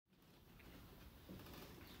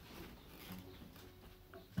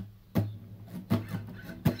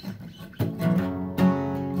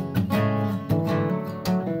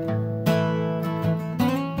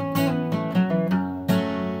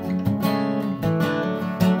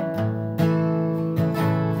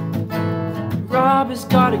robber's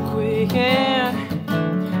got a quick hand.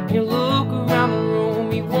 You look around the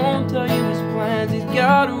room, he won't tell you his plans. He's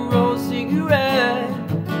got a rolled cigarette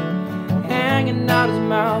hanging out his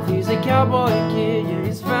mouth. He's a cowboy kid, yeah,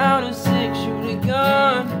 he's found a six-shooter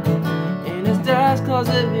gun in his dad's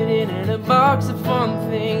closet, hidden in a box of fun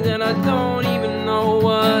things, and I don't even know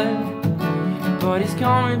what. But he's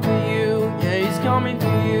coming for you, yeah, he's coming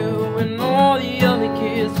for you. And all the other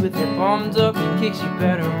kids with their palms up kicks, you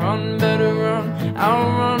better run,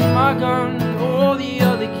 outrun my gun. And all the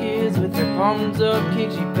other kids with their palms up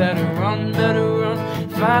kicks, you better run,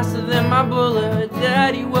 faster than my bullet.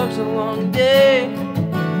 Daddy works a long day,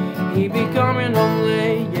 he be coming home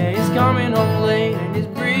late, yeah, he's coming home late, and he's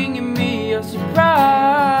bringing me a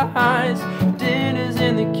surprise. Dinner's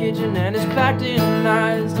in the kitchen and it's packed in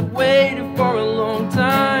nice. I've waited for a long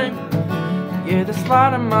time, yeah, the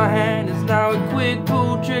slide in my hand is now a quick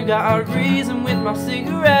pull trigger. I reason with my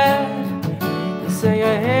cigarette and say your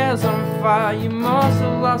hair's on fire, you must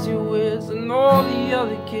have lost your wits. And all the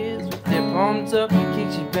other kids with their palms up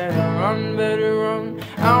kicks, you better run,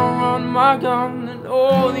 outrun my gun. And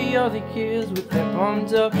all the other kids with their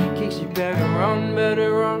palms up kicks, you better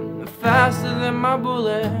run, faster than my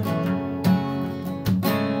bullet.